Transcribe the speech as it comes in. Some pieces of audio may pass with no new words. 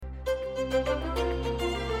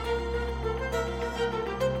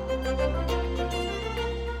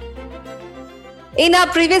In our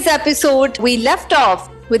previous episode, we left off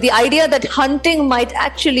with the idea that hunting might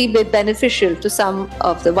actually be beneficial to some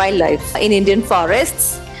of the wildlife in Indian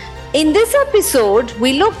forests. In this episode,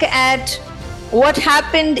 we look at what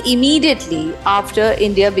happened immediately after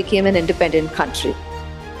India became an independent country.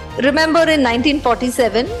 Remember in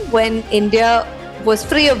 1947, when India was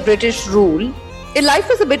free of British rule, life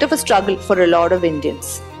was a bit of a struggle for a lot of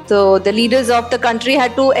Indians. So the leaders of the country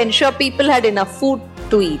had to ensure people had enough food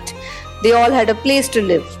to eat. They all had a place to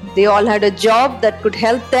live. They all had a job that could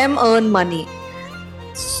help them earn money.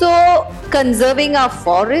 So conserving our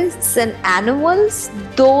forests and animals,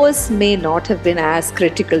 those may not have been as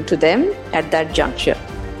critical to them at that juncture.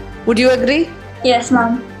 Would you agree? Yes,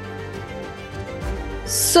 ma'am.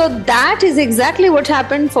 So that is exactly what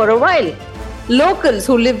happened for a while. Locals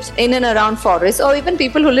who lived in and around forests, or even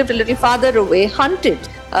people who lived a little farther away, hunted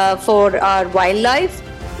for our wildlife.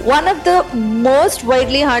 One of the most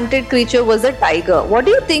widely hunted creature was a tiger. What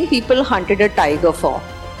do you think people hunted a tiger for?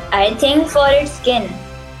 I think for its skin.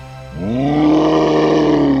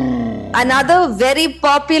 Another very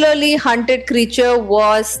popularly hunted creature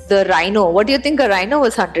was the rhino. What do you think a rhino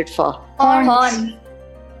was hunted for? Horn.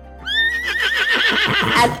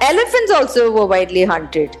 And elephants also were widely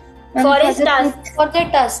hunted. For its tusks. For the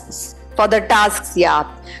tusks. For the tusks,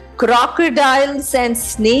 yeah. Crocodiles and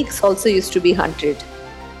snakes also used to be hunted.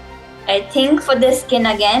 I think for the skin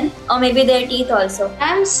again, or maybe their teeth also.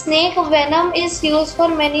 And snake venom is used for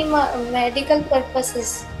many medical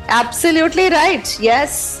purposes. Absolutely right,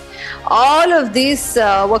 yes. All of these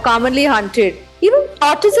were commonly hunted. Even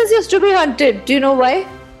tortoises used to be hunted. Do you know why?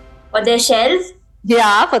 For their shells?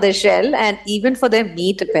 Yeah, for their shell and even for their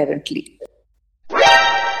meat, apparently.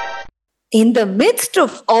 In the midst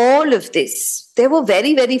of all of this, there were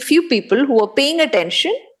very, very few people who were paying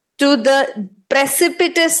attention to the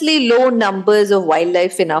precipitously low numbers of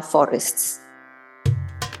wildlife in our forests.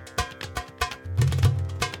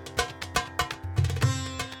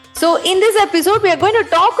 So in this episode, we are going to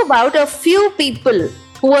talk about a few people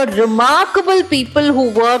who are remarkable people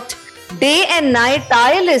who worked day and night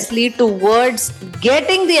tirelessly towards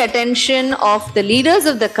getting the attention of the leaders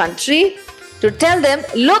of the country to tell them,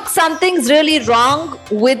 look, something's really wrong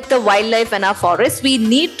with the wildlife in our forests. We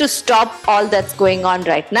need to stop all that's going on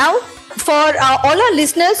right now. For all our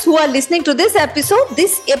listeners who are listening to this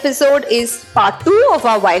episode is part 2 of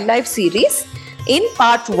our wildlife series. In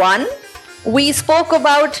part 1, we spoke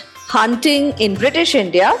about hunting in British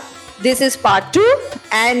India. This is part 2,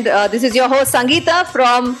 and this is your host Sangeeta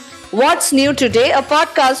from What's New Today, a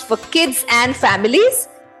podcast for kids and families.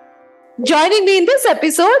 Joining me in this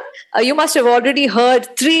episode, you must have already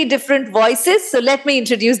heard 3 different voices, so let me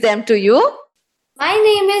introduce them to you. My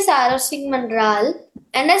name is Arav Singh Mandral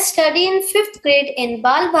and I study in 5th grade in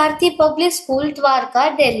Bal Bharti Public School,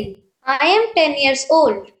 Dwarka, Delhi. I am 10 years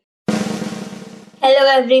old. Hello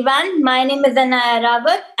everyone, my name is Anaya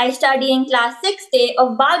Rawat. I study in class 6A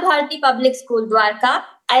of Bal Bharti Public School, Dwarka.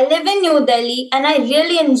 I live in New Delhi and I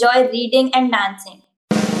really enjoy reading and dancing.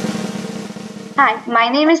 Hi, my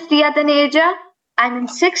name is Priya Taneja. I'm in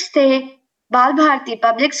 6th A, Bal Bharti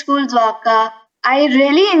Public School, Dwarka. I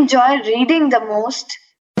really enjoy reading the most.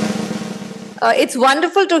 It's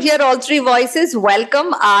wonderful to hear all 3 voices.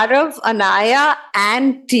 Welcome, Arav, Anaya,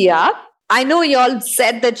 and Tia. I know you all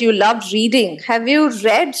said that you loved reading. Have you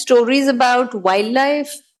read stories about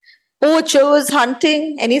wildlife, poachers,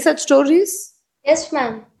 hunting, any such stories? Yes,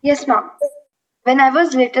 ma'am. Yes, ma'am. When I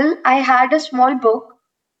was little, I had a small book.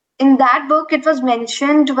 In that book, it was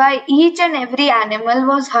mentioned why each and every animal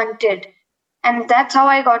was hunted. And that's how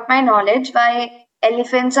I got my knowledge why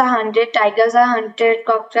elephants are hunted, tigers are hunted,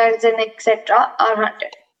 crocodiles and etc. are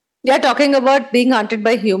hunted. You're talking about being hunted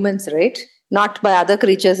by humans, right? Not by other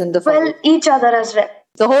creatures in the forest. Well, each other as well.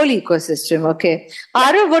 The whole ecosystem, okay.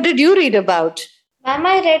 Arav, what did you read about? Ma'am,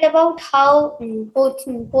 I read about how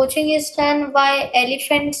poaching is done, why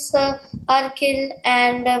elephants are killed,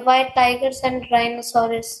 and why tigers and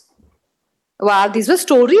rhinoceros. Wow, these were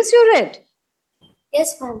stories you read.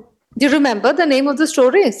 Yes, ma'am. Do you remember the name of the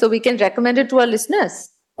story so we can recommend it to our listeners?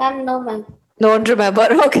 Ma'am, no, ma'am. Don't remember.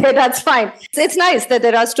 Okay, that's fine. It's nice that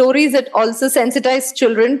there are stories that also sensitize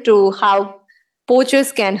children to how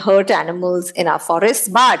poachers can hurt animals in our forests.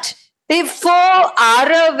 But before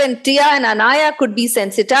Arav and Tia and Anaya could be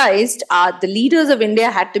sensitized, the leaders of India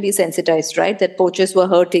had to be sensitized, right? That poachers were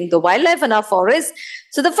hurting the wildlife in our forests.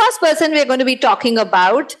 So the first person we're going to be talking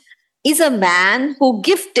about is a man who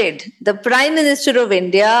gifted the Prime Minister of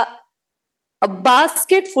India a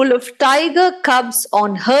basket full of tiger cubs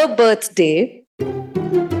on her birthday.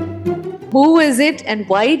 Who is it and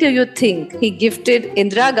why do you think he gifted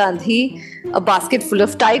Indira Gandhi a basket full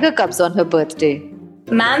of tiger cubs on her birthday?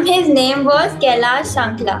 Ma'am, his name was Kailash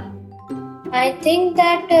Sankla. I think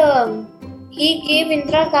that he gave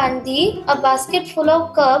Indira Gandhi a basket full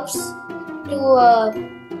of cups to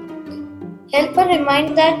help her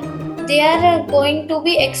remind that they are going to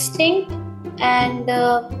be extinct and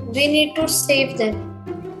we need to save them.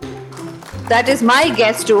 That is my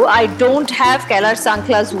guess too. I don't have Kailash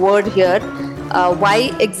Sankla's word here.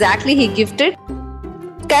 Why exactly he gifted?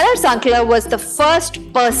 Kailash Sankla was the first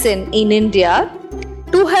person in India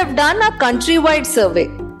to have done a countrywide survey.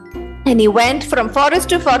 And he went from forest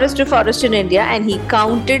to forest to forest in India and he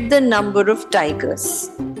counted the number of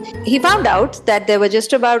tigers. He found out that there were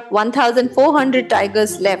just about 1,400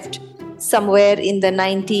 tigers left somewhere in the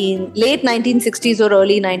late 1960s or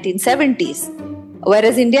early 1970s.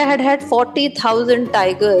 Whereas India had 40,000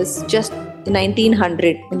 tigers just in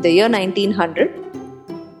the year 1900.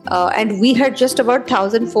 And we had just about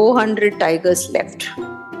 1,400 tigers left.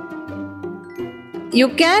 You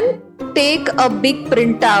can take a big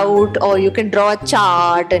printout or you can draw a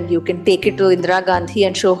chart and you can take it to Indira Gandhi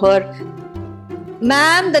and show her,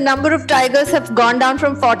 ma'am, the number of tigers have gone down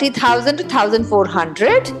from 40,000 to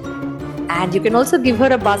 1,400. And you can also give her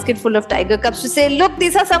a basket full of tiger cubs to say, look,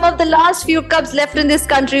 these are some of the last few cubs left in this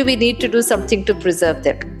country. We need to do something to preserve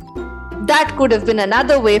them. That could have been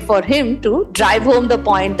another way for him to drive home the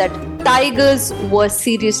point that tigers were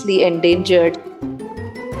seriously endangered.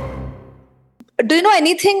 Do you know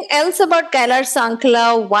anything else about Kailash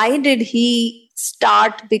Sankla? Why did he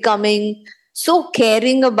start becoming so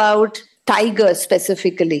caring about tigers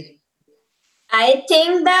specifically? I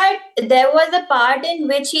think that there was a part in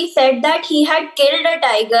which he said that he had killed a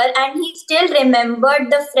tiger and he still remembered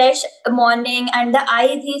the fresh morning and the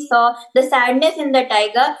eyes he saw, the sadness in the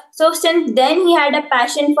tiger. So since then he had a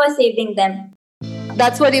passion for saving them.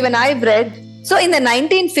 That's what even I've read. So in the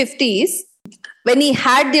 1950s, when he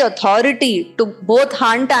had the authority to both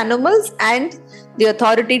hunt animals and the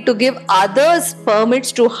authority to give others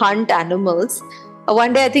permits to hunt animals,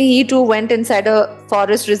 one day I think he too went inside a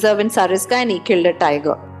forest reserve in Sariska and he killed a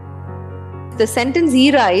tiger. The sentence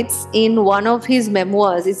he writes in one of his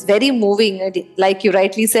memoirs is very moving. Like you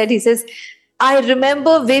rightly said, he says, I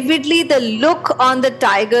remember vividly the look on the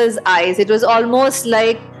tiger's eyes. It was almost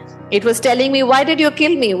like it was telling me, why did you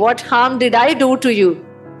kill me? What harm did I do to you?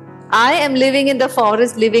 I am living in the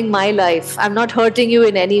forest, living my life. I'm not hurting you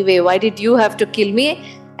in any way. Why did you have to kill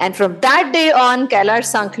me? And from that day on, Kailash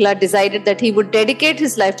Sankla decided that he would dedicate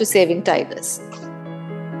his life to saving tigers.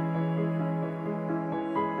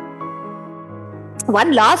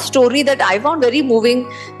 One last story that I found very moving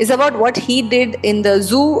is about what he did in the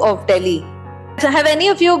zoo of Delhi. So have any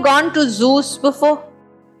of you gone to zoos before?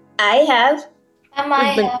 I have.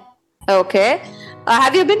 I have. Okay.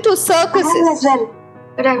 Have you been to circuses? I have as well,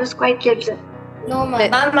 but I was quite little. No, ma'am.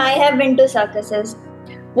 Ma'am, I have been to circuses.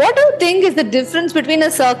 What do you think is the difference between a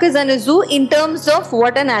circus and a zoo in terms of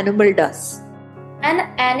what an animal does? An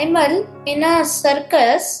animal in a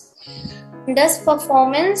circus does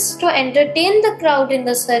performance to entertain the crowd in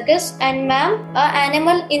the circus, and ma'am, an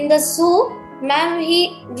animal in the zoo, ma'am,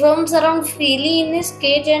 he roams around freely in his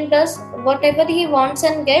cage and does whatever he wants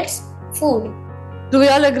and gets food. Do we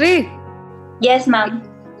all agree? Yes, ma'am.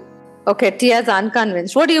 Okay, Tia's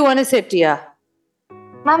unconvinced. What do you want to say, Tia?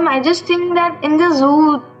 Ma'am, I just think that in the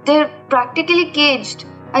zoo, they're practically caged.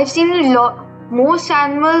 I've seen most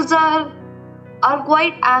animals are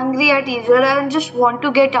quite angry at each other and just want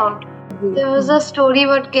to get out. There was a story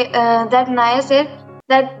about that Naya said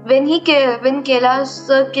that when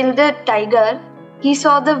Kailash killed the tiger, he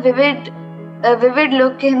saw the vivid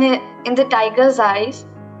look in the tiger's eyes.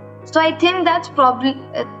 So I think that's probably,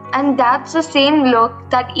 and that's the same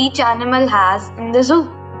look that each animal has in the zoo.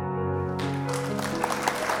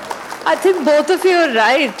 I think both of you are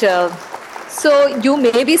right. So you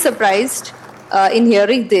may be surprised in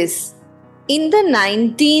hearing this. In the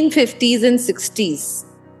 1950s and 60s,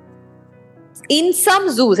 in some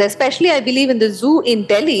zoos, especially I believe in the zoo in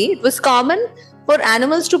Delhi, it was common for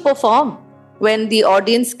animals to perform when the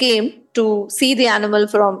audience came to see the animal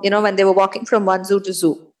from, when they were walking from one zoo to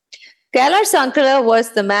zoo. Kailash Sankla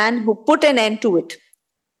was the man who put an end to it.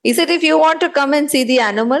 He said, if you want to come and see the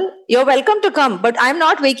animal, you're welcome to come. But I'm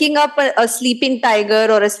not waking up a sleeping tiger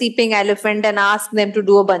or a sleeping elephant and ask them to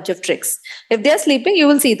do a bunch of tricks. If they're sleeping, you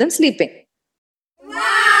will see them sleeping.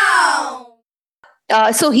 Wow!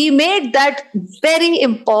 So he made that very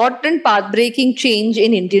important path-breaking change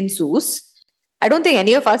in Indian zoos. I don't think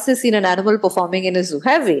any of us has seen an animal performing in a zoo,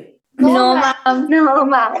 have we? No, ma'am. No,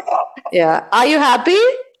 ma'am. Yeah. Are you happy?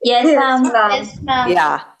 Yes, ma'am. Yes, ma'am.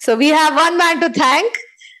 Yeah. So we have one man to thank,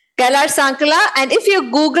 Kailash Sankla. And if you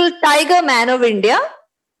Google Tiger Man of India,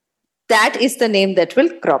 that is the name that will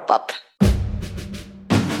crop up.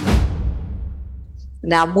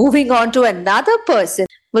 Now, moving on to another person,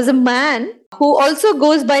 was a man who also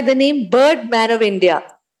goes by the name Birdman of India.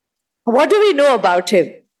 What do we know about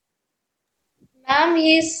him? Ma'am,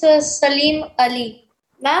 he is Salim Ali.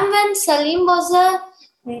 Ma'am, when Salim was a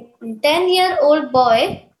 10-year-old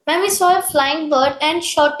boy, ma'am, he saw a flying bird and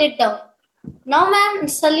shot it down. Now, ma'am,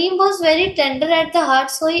 Salim was very tender at the heart,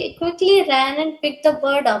 so he quickly ran and picked the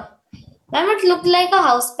bird up. Ma'am, it looked like a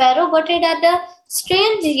house sparrow, but it had a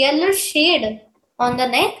strange yellow shade on the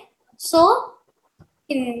neck. So,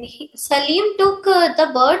 Salim took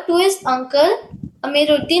the bird to his uncle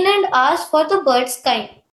Amiruddin and asked for the bird's kind.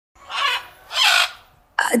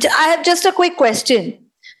 I have just a quick question.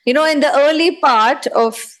 In the early part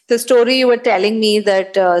of the story, you were telling me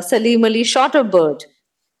that Salim Ali shot a bird.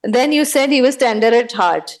 And then you said he was tender at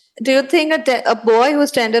heart. Do you think a boy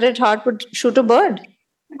who's tender at heart would shoot a bird?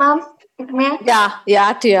 Ma'am,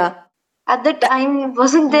 Yeah, Tia. at the time,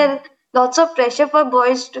 wasn't there lots of pressure for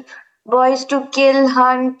boys to kill,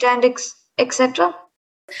 hunt, and etc.?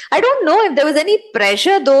 I don't know if there was any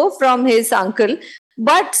pressure though from his uncle,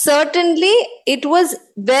 but certainly it was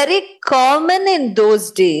very common in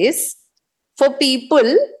those days for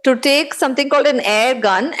people to take something called an air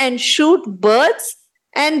gun and shoot birds,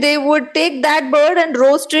 and they would take that bird and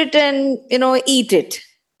roast it and eat it.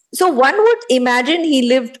 So one would imagine he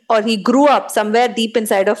lived or he grew up somewhere deep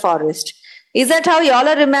inside a forest. Is that how y'all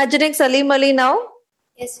are imagining Salim Ali now?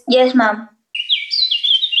 Yes, ma'am.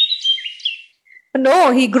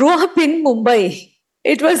 No, he grew up in Mumbai.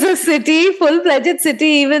 It was a city, full-fledged city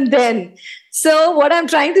even then. So what I'm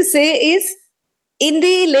trying to say is, in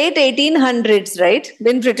the late 1800s, right,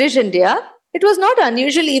 in British India, it was not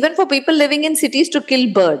unusual even for people living in cities to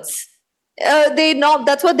kill birds. They know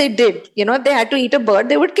that's what they did. If they had to eat a bird,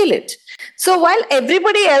 they would kill it. So while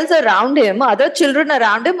everybody else around him, other children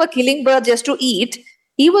around him were killing birds just to eat,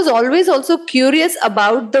 he was always also curious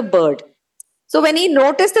about the bird. So when he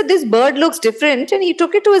noticed that this bird looks different, and he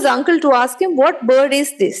took it to his uncle to ask him, what bird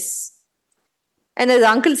is this? And his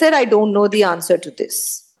uncle said, I don't know the answer to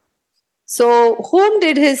this. So whom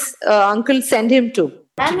did his uncle send him to?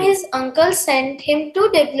 Ma'am, his uncle sent him to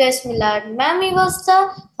W.S. Millard. Ma'am, he was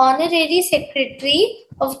the honorary secretary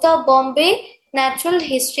of the Bombay Natural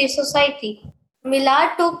History Society.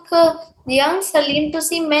 Millard took young Salim to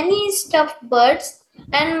see many stuffed birds,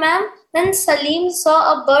 and ma'am, when Salim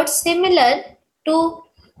saw a bird similar to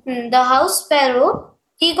the house sparrow,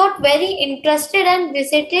 he got very interested and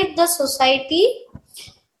visited the society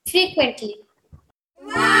frequently.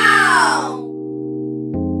 Wow!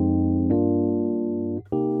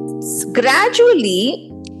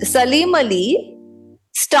 Gradually, Salim Ali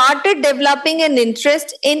started developing an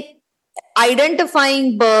interest in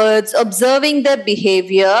identifying birds, observing their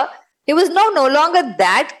behavior. He was no longer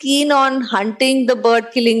that keen on hunting the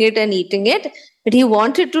bird, killing it and eating it, but he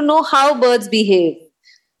wanted to know how birds behave.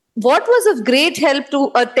 What was of great help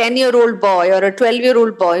to a 10-year-old boy or a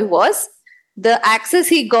 12-year-old boy was the access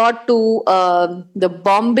he got to the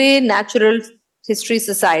Bombay Natural History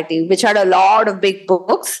Society, which had a lot of big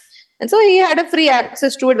books. And so he had a free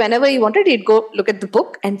access to it. Whenever he wanted, he'd go look at the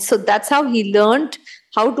book. And so that's how he learned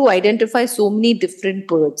how to identify so many different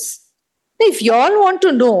birds. If you all want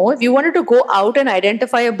to know, if you wanted to go out and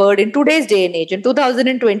identify a bird in today's day and age, in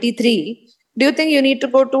 2023, do you think you need to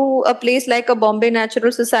go to a place like a Bombay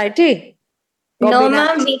Natural Society? No,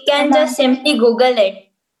 ma'am, we can just simply Google it.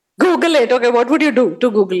 Google it. Okay, what would you do to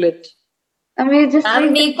Google it? We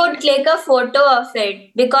could click a photo of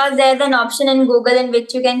it, because there's an option in Google in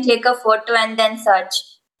which you can click a photo and then search.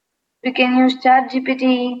 We can use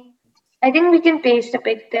ChatGPT. I think we can paste a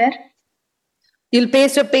pic there. You'll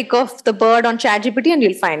paste a pic of the bird on ChatGPT and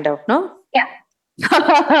you'll find out, no? Yeah.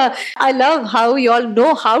 I love how you all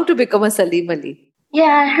know how to become a Salim Ali. Yeah,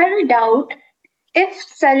 I had a doubt. If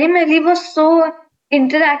Salim Ali was so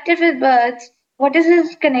interactive with birds, what is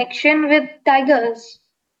his connection with tigers?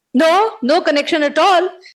 No connection at all.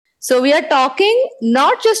 So we are talking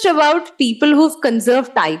not just about people who've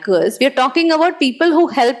conserved tigers. We are talking about people who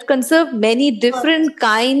helped conserve many different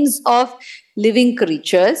kinds of living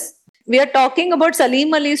creatures. We are talking about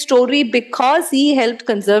Salim Ali's story because he helped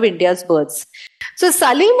conserve India's birds. So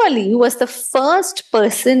Salim Ali was the first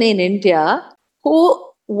person in India who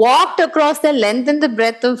walked across the length and the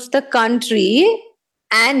breadth of the country,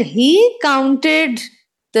 and he counted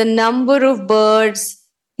the number of birds.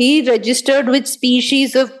 He registered which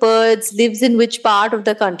species of birds lives in which part of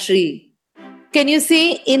the country. Can you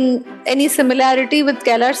see in any similarity with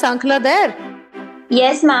Kailash Sankla there?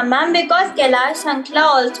 Yes, ma'am, because Kailash Shankla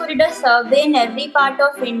also did a survey in every part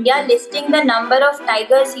of India listing the number of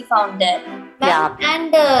tigers he found there. Ma'am,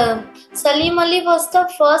 and Salim Ali was the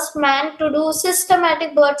first man to do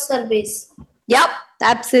systematic bird surveys. Yep,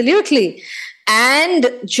 absolutely. And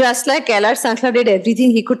just like Kailash Sankla did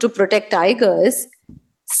everything he could to protect tigers,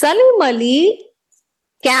 Salim Ali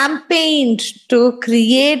campaigned to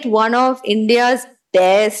create one of India's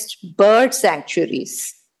best bird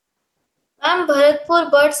sanctuaries. Ma'am, Bharatpur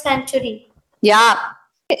Bird Sanctuary. Yeah.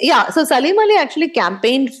 So Salim Ali actually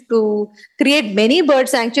campaigned to create many bird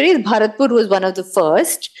sanctuaries. Bharatpur was one of the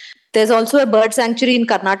first. There's also a bird sanctuary in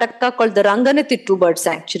Karnataka called the Ranganatittu Bird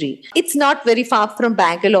Sanctuary. It's not very far from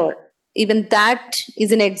Bangalore. Even that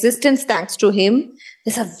is in existence thanks to him.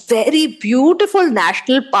 There's a very beautiful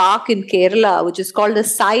national park in Kerala, which is called the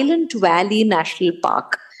Silent Valley National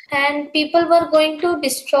Park. And people were going to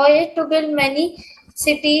destroy it to build many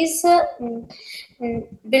cities,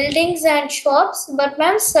 buildings and shops. But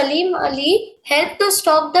ma'am, Salim Ali helped to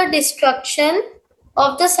stop the destruction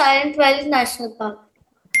of the Silent Valley National Park.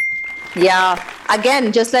 Yeah,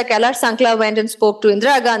 again, just like Kailash Sankla went and spoke to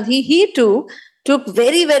Indira Gandhi, he too took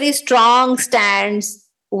very, very strong stands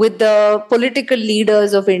with the political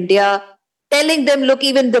leaders of India, telling them, look,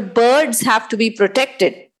 even the birds have to be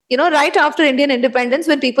protected. You know, right after Indian independence,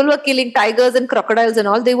 when people were killing tigers and crocodiles and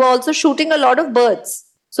all, they were also shooting a lot of birds.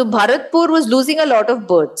 So Bharatpur was losing a lot of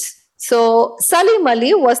birds. So Salim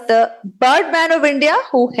Ali was the birdman of India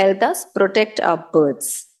who helped us protect our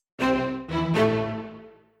birds.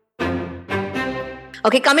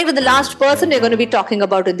 Okay, coming to the last person we're going to be talking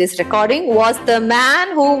about in this recording was the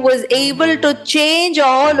man who was able to change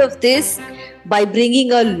all of this by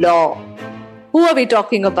bringing a law. Who are we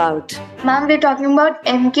talking about? Ma'am, we're talking about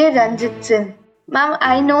M.K. Ranjit Singh. Ma'am,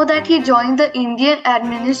 I know that he joined the Indian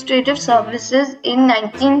Administrative Services in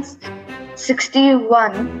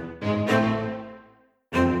 1961.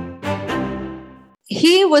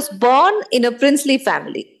 He was born in a princely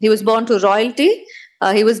family. He was born to royalty.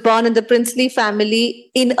 He was born in a princely family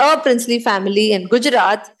in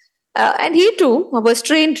Gujarat. And he too was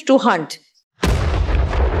trained to hunt.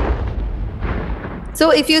 So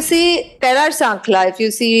if you see Kailash Sankla, if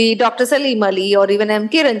you see Dr. Salim Ali or even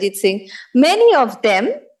M.K. Ranjit Singh, many of them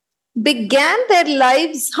began their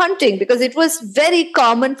lives hunting because it was very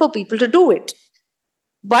common for people to do it.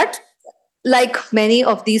 But like many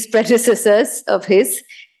of these predecessors of his,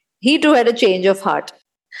 he too had a change of heart.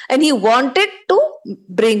 And he wanted to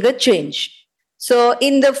bring a change. So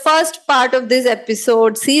in the first part of this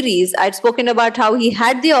episode series, I'd spoken about how he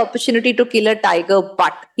had the opportunity to kill a tiger,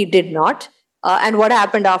 but he did not. And what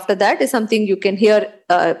happened after that is something you can hear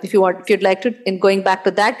if you'd like to, in going back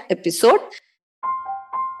to that episode.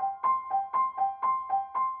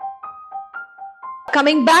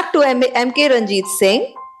 Coming back to M.K. Ranjit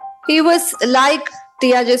Singh, he was like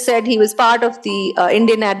Tia just said, he was part of the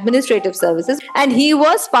Indian Administrative Services and he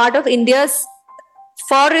was part of India's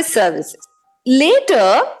Forest Services.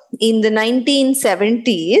 Later, in the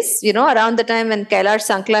 1970s, around the time when Kailash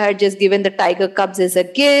Sankla had just given the tiger cubs as a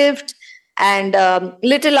gift, and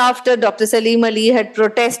little after Dr. Salim Ali had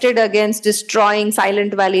protested against destroying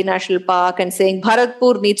Silent Valley National Park and saying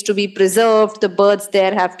Bharatpur needs to be preserved, the birds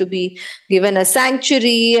there have to be given a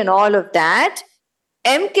sanctuary and all of that,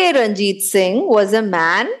 M.K. Ranjit Singh was a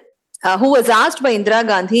man who was asked by Indira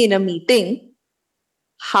Gandhi in a meeting,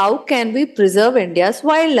 how can we preserve India's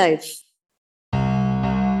wildlife?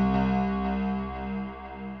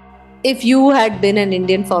 If you had been an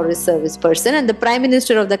Indian Forest Service person and the Prime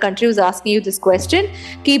Minister of the country was asking you this question,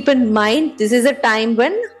 keep in mind this is a time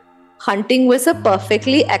when hunting was a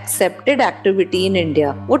perfectly accepted activity in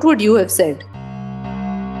India. What would you have said?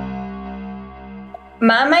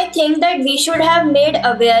 Ma'am, I think that we should have made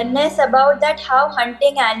awareness about that how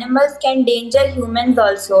hunting animals can endanger humans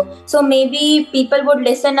also. So maybe people would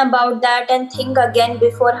listen about that and think again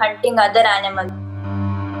before hunting other animals.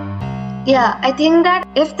 Yeah, I think that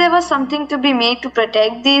if there was something to be made to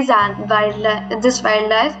protect this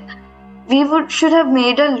wildlife, we should have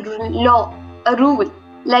made a rule,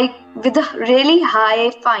 like with a really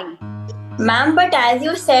high fine. Ma'am, but as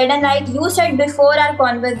you said and like you said before our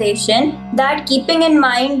conversation, that keeping in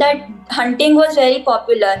mind that hunting was very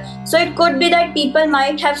popular, so it could be that people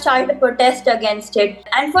might have started to protest against it.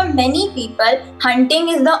 And for many people, hunting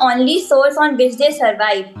is the only source on which they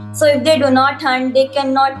survive. So if they do not hunt, they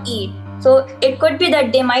cannot eat. So it could be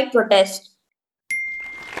that they might protest.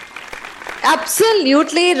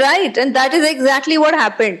 Absolutely right. And that is exactly what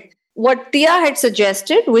happened. What Tia had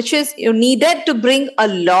suggested, which is you needed to bring a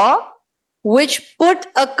law which put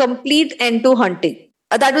a complete end to hunting.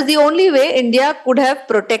 That was the only way India could have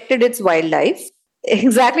protected its wildlife.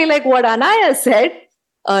 exactly like what Anaya said,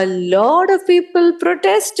 a lot of people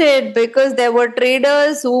protested because there were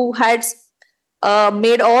traders who had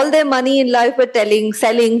made all their money in life by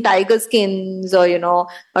selling tiger skins or,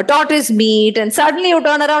 a tortoise meat. And suddenly you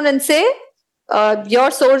turn around and say,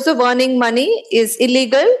 your source of earning money is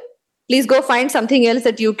illegal. Please go find something else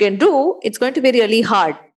that you can do. It's going to be really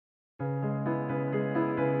hard.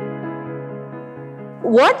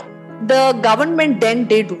 What the government then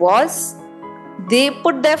did was they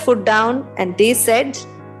put their foot down and they said,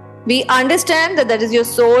 we understand that is your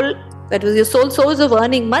sole source of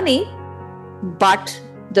earning money, but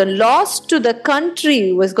the loss to the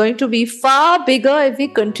country was going to be far bigger if we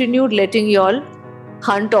continued letting you all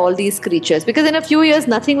hunt all these creatures, because in a few years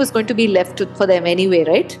nothing was going to be left for them anyway,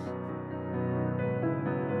 right?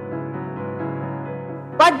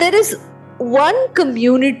 But there is one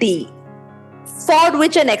community for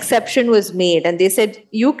which an exception was made, and they said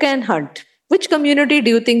you can hunt. Which community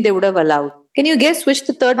do you think they would have allowed? Can you guess which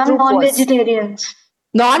the third group was? Non-vegetarians.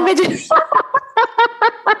 Non-vegetarians.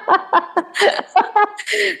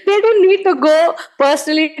 They didn't need to go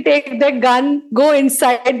personally take their gun, go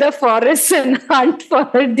inside the forest and hunt for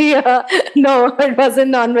a deer. No, it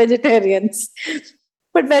wasn't non-vegetarians.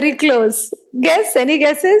 But very close. Guess? Any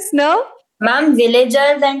guesses? No? Ma'am,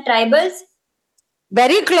 villagers and tribals?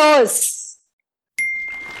 Very close.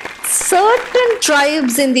 Certain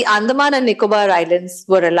tribes in the Andaman and Nicobar Islands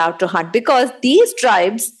were allowed to hunt because these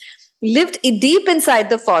tribes lived deep inside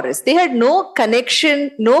the forest. They had no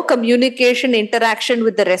connection, no communication, interaction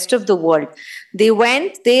with the rest of the world. They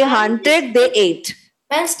went, they hunted, they ate.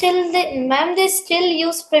 Ma'am, they still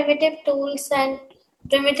use primitive tools and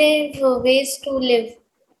primitive ways to live.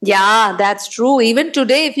 Yeah, that's true. Even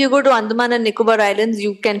today, if you go to Andaman and Nicobar Islands,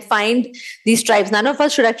 you can find these tribes. None of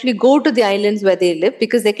us should actually go to the islands where they live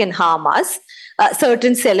because they can harm us,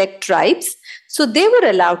 certain select tribes. So they were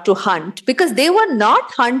allowed to hunt because they were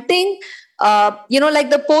not hunting, like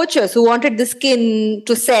the poachers who wanted the skin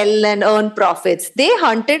to sell and earn profits. They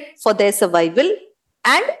hunted for their survival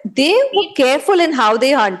and they were careful in how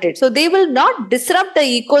they hunted. So they will not disrupt the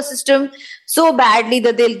ecosystem so badly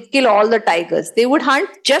that they'll kill all the tigers. They would hunt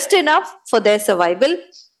just enough for their survival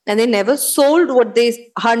and they never sold what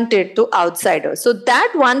they hunted to outsiders. So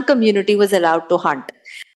that one community was allowed to hunt.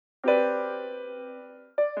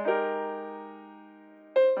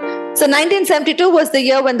 So 1972 was the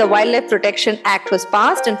year when the Wildlife Protection Act was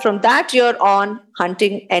passed, and from that year on,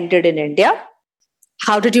 hunting ended in India.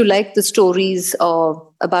 How did you like the stories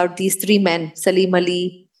about these three men, Salim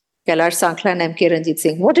Ali, Kailash Sankla and M.K. Ranjit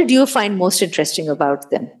Singh? What did you find most interesting about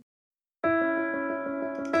them?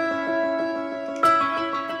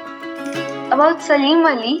 About Salim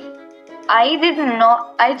Ali, I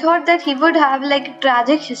thought that he would have like a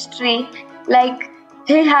tragic history. Like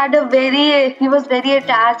he was very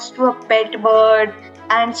attached to a pet bird,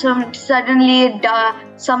 and suddenly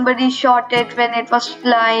somebody shot it when it was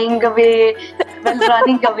flying away,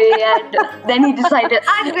 running away, and then he decided,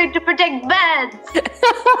 I'm going to protect birds.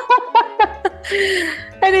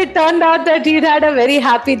 And it turned out that he'd had a very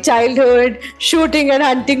happy childhood, shooting and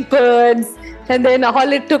hunting birds. And then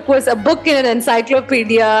all it took was a book in an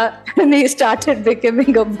encyclopedia, and he started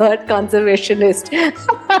becoming a bird conservationist.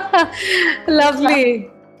 Lovely.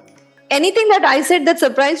 Anything that I said that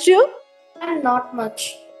surprised you? Not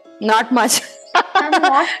much. Not much. I'm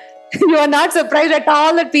not. You are not surprised at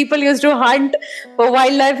all that people used to hunt for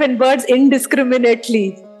wildlife and birds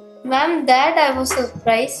indiscriminately. Ma'am, that I was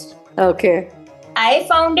surprised. Okay. I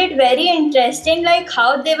found it very interesting, like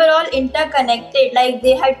how they were all interconnected. Like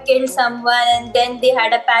they had killed someone and then they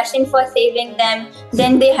had a passion for saving them.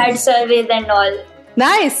 Then they had surveys and all.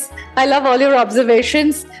 Nice. I love all your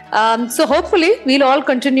observations. So hopefully we'll all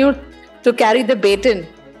continue to carry the baton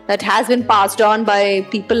that has been passed on by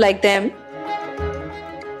people like them.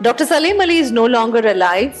 Dr. Salim Ali is no longer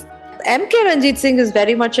alive. M.K. Ranjit Singh is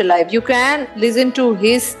very much alive. You can listen to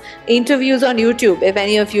his interviews on YouTube if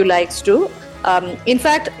any of you likes to. In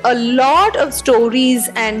fact, a lot of stories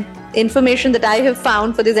and information that I have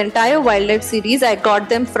found for this entire wildlife series, I got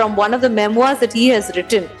them from one of the memoirs that he has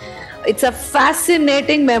written. It's a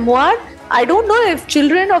fascinating memoir. I don't know if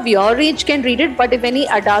children of your age can read it, but if any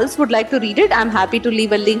adults would like to read it, I'm happy to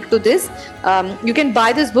leave a link to this. You can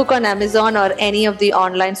buy this book on Amazon or any of the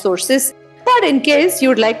online sources. But in case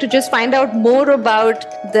you'd like to just find out more about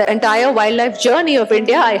the entire wildlife journey of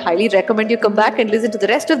India, I highly recommend you come back and listen to the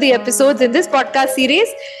rest of the episodes in this podcast series.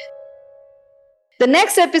 The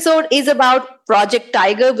next episode is about Project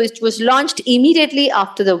Tiger, which was launched immediately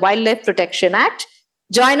after the Wildlife Protection Act.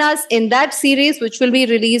 Join us in that series, which will be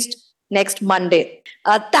released next Monday.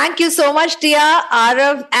 Thank you so much, Tia,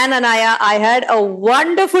 Arav, and Anaya. I had a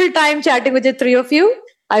wonderful time chatting with the three of you.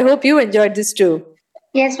 I hope you enjoyed this too.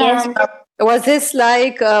 Yes, ma'am. Was this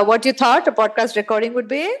like what you thought a podcast recording would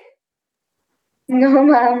be? No,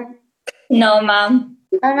 ma'am. No, ma'am.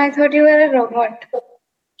 Ma'am, I thought you were a robot.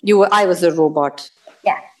 I was a robot.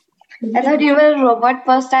 Yeah. I thought you were a robot.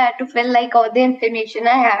 First, I had to fill like all the information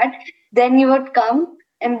I had. Then you would come,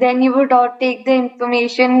 and then you would all take the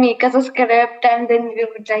information, make us a script, and then we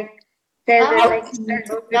would like Ma'am,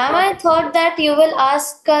 I thought that you will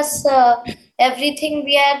ask us everything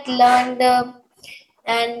we had learned,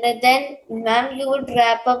 and then, ma'am, you would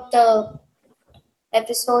wrap up the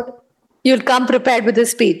episode. You'll come prepared with a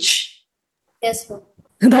speech. Yes, ma'am.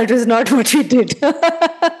 That is not what we did.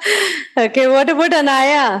 Okay, what about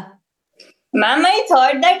Anaya? Ma'am, I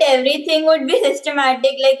thought that everything would be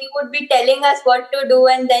systematic, like you would be telling us what to do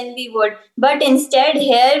and then we would. But instead,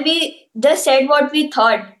 here we just said what we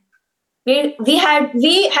thought. We had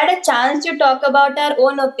a chance to talk about our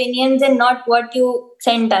own opinions and not what you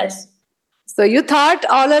sent us. So you thought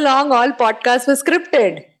all along all podcasts were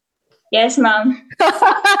scripted? Yes, ma'am.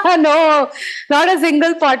 No, not a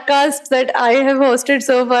single podcast that I have hosted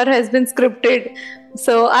so far has been scripted.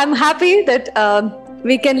 So I'm happy that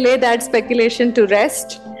we can lay that speculation to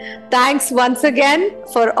rest. Thanks once again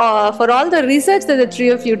for all the research that the three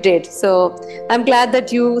of you did. So I'm glad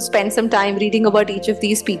that you spent some time reading about each of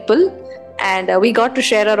these people, and we got to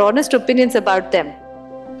share our honest opinions about them.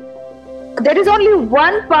 There is only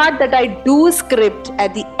one part that I do script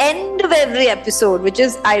at the end of every episode, which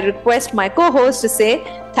is I request my co-host to say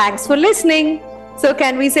thanks for listening. So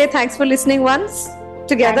can we say thanks for listening once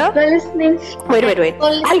together? Thanks for listening. Wait.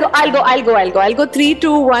 I'll go 3,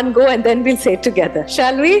 2, 1, go, and then we'll say it together.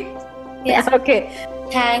 Shall we? Yes. Okay.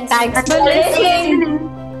 Thanks. Thanks for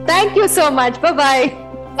listening. Thank you so much. Bye-bye.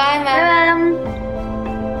 Bye, ma'am.